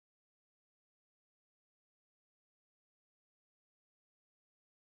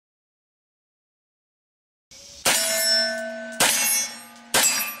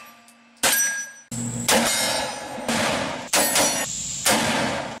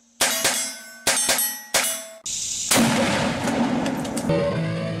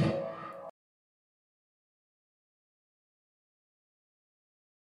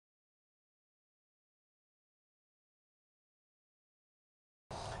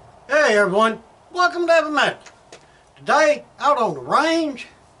Hey everyone, welcome to Heavy Metal. Today, out on the range,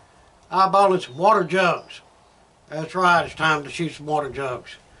 eyeballing some water jugs. That's right, it's time to shoot some water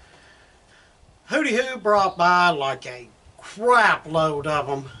jugs. Hootie Hoo brought by like a crap load of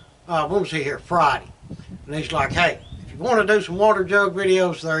them, when was he here? Friday. And he's like, hey, if you want to do some water jug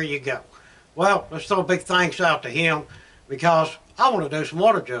videos, there you go. Well, let's throw a big thanks out to him because I want to do some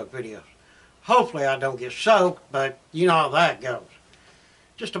water jug videos. Hopefully I don't get soaked, but you know how that goes.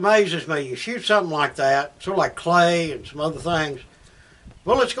 Just amazes me. You shoot something like that, sort of like clay and some other things.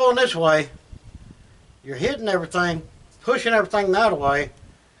 Well, it's going this way. You're hitting everything, pushing everything that way,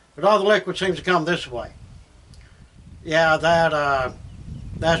 but all the liquid seems to come this way. Yeah,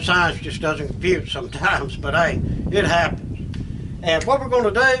 that science just doesn't compute sometimes, but hey, it happens. And what we're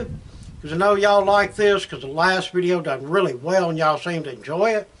going to do, because I know y'all like this, because the last video done really well and y'all seem to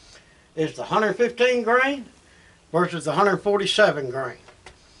enjoy it, is the 115 grain versus the 147 grain.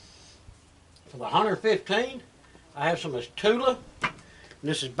 For the 115, I have some of this Tula. And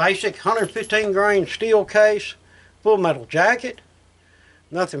this is basic 115 grain steel case, full metal jacket.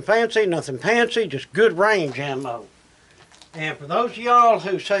 Nothing fancy, nothing pantsy, just good range ammo. And for those of y'all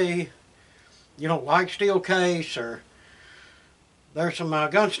who say you don't like steel case, or there's some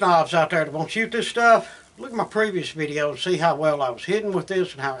gun snobs out there that won't shoot this stuff, look at my previous video and see how well I was hitting with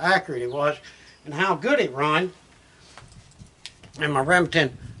this and how accurate it was and how good it run. And my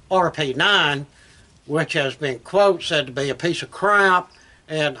Remington RP9, which has been, quote, said to be a piece of crap,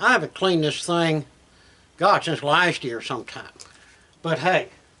 and I haven't cleaned this thing, God, since last year sometime. But hey,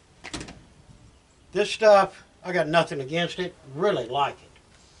 this stuff, I got nothing against it, really like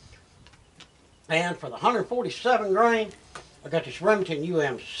it. And for the 147 grain, I got this Remington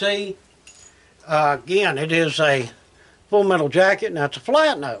UMC. Again, it is a full metal jacket, now it's a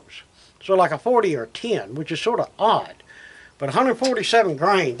flat nose, so like a 40 or a 10, which is sort of odd. But 147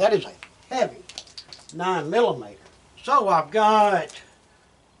 grain, that is a heavy 9mm. So I've got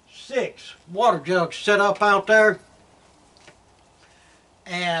 6 water jugs set up out there.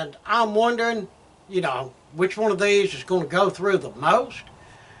 And I'm wondering, you know, which one of these is going to go through the most.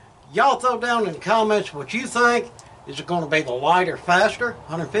 Y'all throw down in the comments what you think. Is it going to be the lighter, faster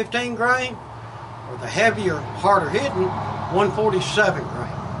 115 grain, or the heavier, harder hitting 147 grain?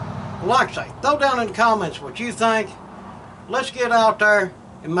 Well, like I say, throw down in the comments what you think. Let's get out there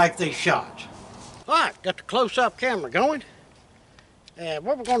and make these shots. Alright, got the close-up camera going. And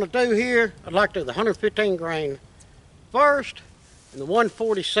what we're going to do here, I'd like to do the 115 grain first and the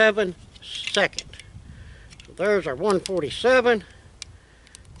 147 second. So there's our 147,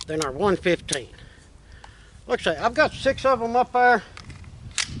 then our 115. Like I say, I've got 6 of them up there.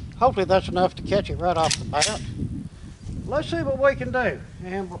 Hopefully that's enough to catch it right off the bat. Let's see what we can do.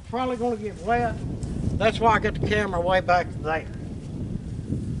 And we're probably going to get wet. That's why I got the camera way back there.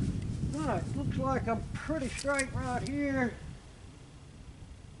 Alright, looks like I'm pretty straight right here.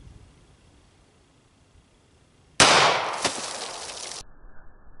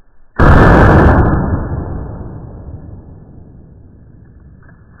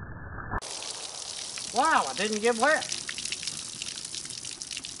 Wow, I didn't get wet.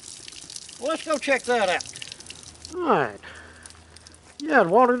 Well, let's go check that out. Alright. Yeah, the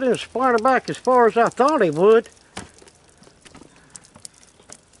water didn't splatter back as far as I thought it would.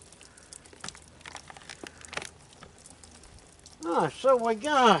 Alright, so we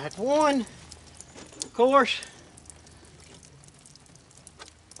got 1, of course.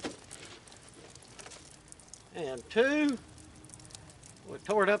 And 2. We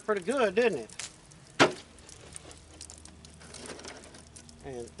tore it up pretty good, didn't it?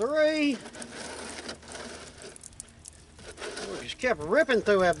 And 3. We just kept ripping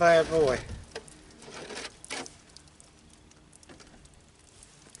through that bad boy.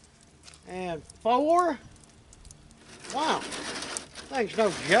 And 4. Wow, thing's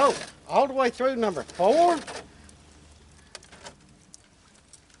no joke. All the way through number 4.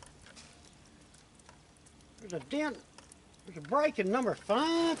 There's a dent. There's a break in number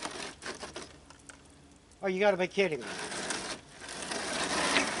 5. Oh, you gotta be kidding me.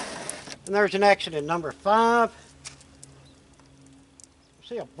 And there's an exit in number 5.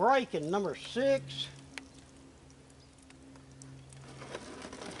 See a break in number 6.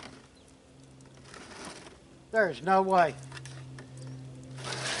 There's no way.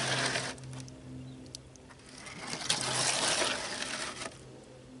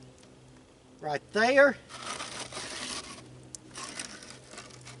 Right there.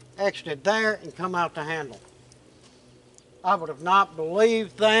 Exited there and come out the handle. I would have not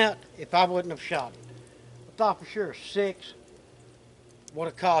believed that if I wouldn't have shot it. I thought for sure 6 would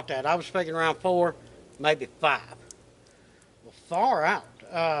have caught that. I was thinking around 4, maybe 5. Well, far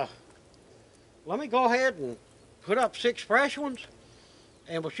out. Let me go ahead and put up 6 fresh ones,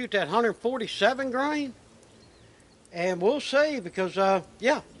 and we'll shoot that 147 grain, and we'll see, because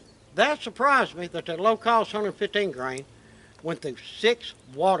yeah, that surprised me that low cost 115 grain went through 6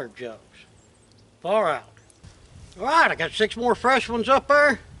 water jugs. Far out. All right, I got 6 more fresh ones up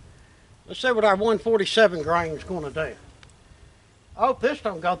there. Let's see what our 147 grain is going to do. I hope this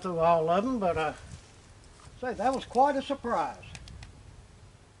don't go through all of them, but say that was quite a surprise.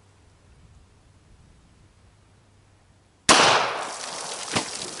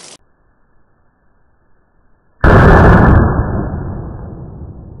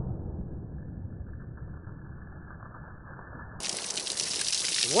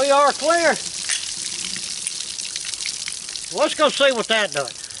 We are clear. Let's go see what that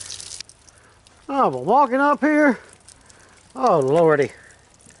does. Oh, but walking up here, oh lordy.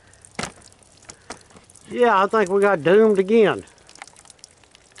 Yeah, I think we got doomed again.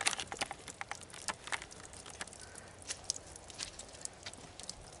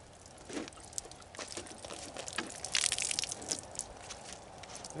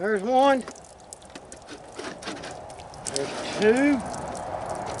 There's one. There's 2.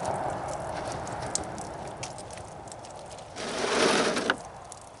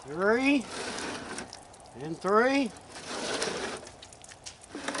 Three, and 3,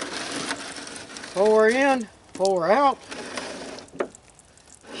 4 in, 4 out.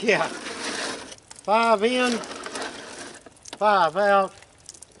 Yeah, 5 in, 5 out,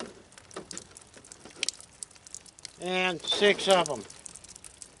 and 6 of them.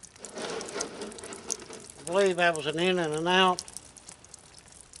 I believe that was an in and an out.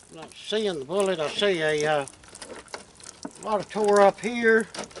 I'm not seeing the bullet. I see a lot of tore up here.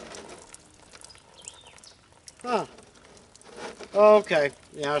 Huh. Okay.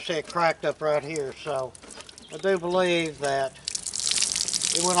 Yeah, I see it cracked up right here, so I do believe that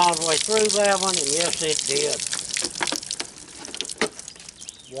it went all the way through that one, and yes, it did.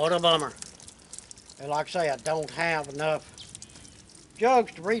 What a bummer. And like I say, I don't have enough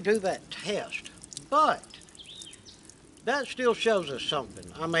jugs to redo that test, but that still shows us something.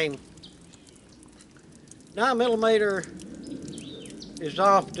 I mean, 9mm is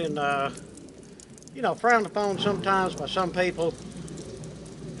often, you know, frowned upon sometimes by some people,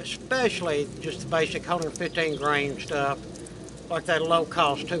 especially just the basic 115 grain stuff, like that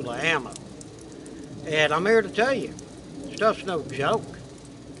low-cost Tula ammo. And I'm here to tell you, stuff's no joke.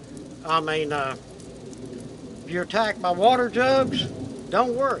 I mean, if you're attacked by water jugs,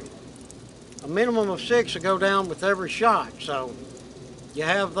 don't worry. A minimum of 6 will go down with every shot, so you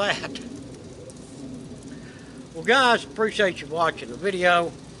have that. Well, guys, appreciate you watching the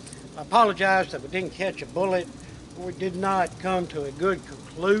video. I apologize that we didn't catch a bullet, or we did not come to a good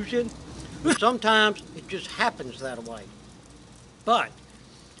conclusion. Sometimes it just happens that way. But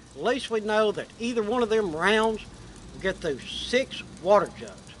at least we know that either one of them rounds will get through 6 water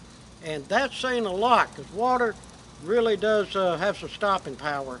jugs. And that's saying a lot, because water really does have some stopping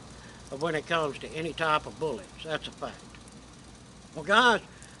power when it comes to any type of bullets. That's a fact. Well, guys,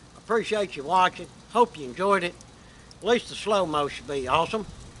 I appreciate you watching. Hope you enjoyed it. At least the slow-mo should be awesome.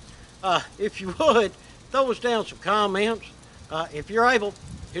 If you would, throw us down some comments. If you're able,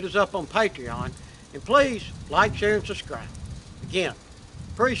 hit us up on Patreon. And please, like, share, and subscribe. Again,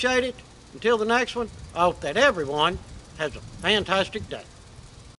 appreciate it. Until the next one, I hope that everyone has a fantastic day.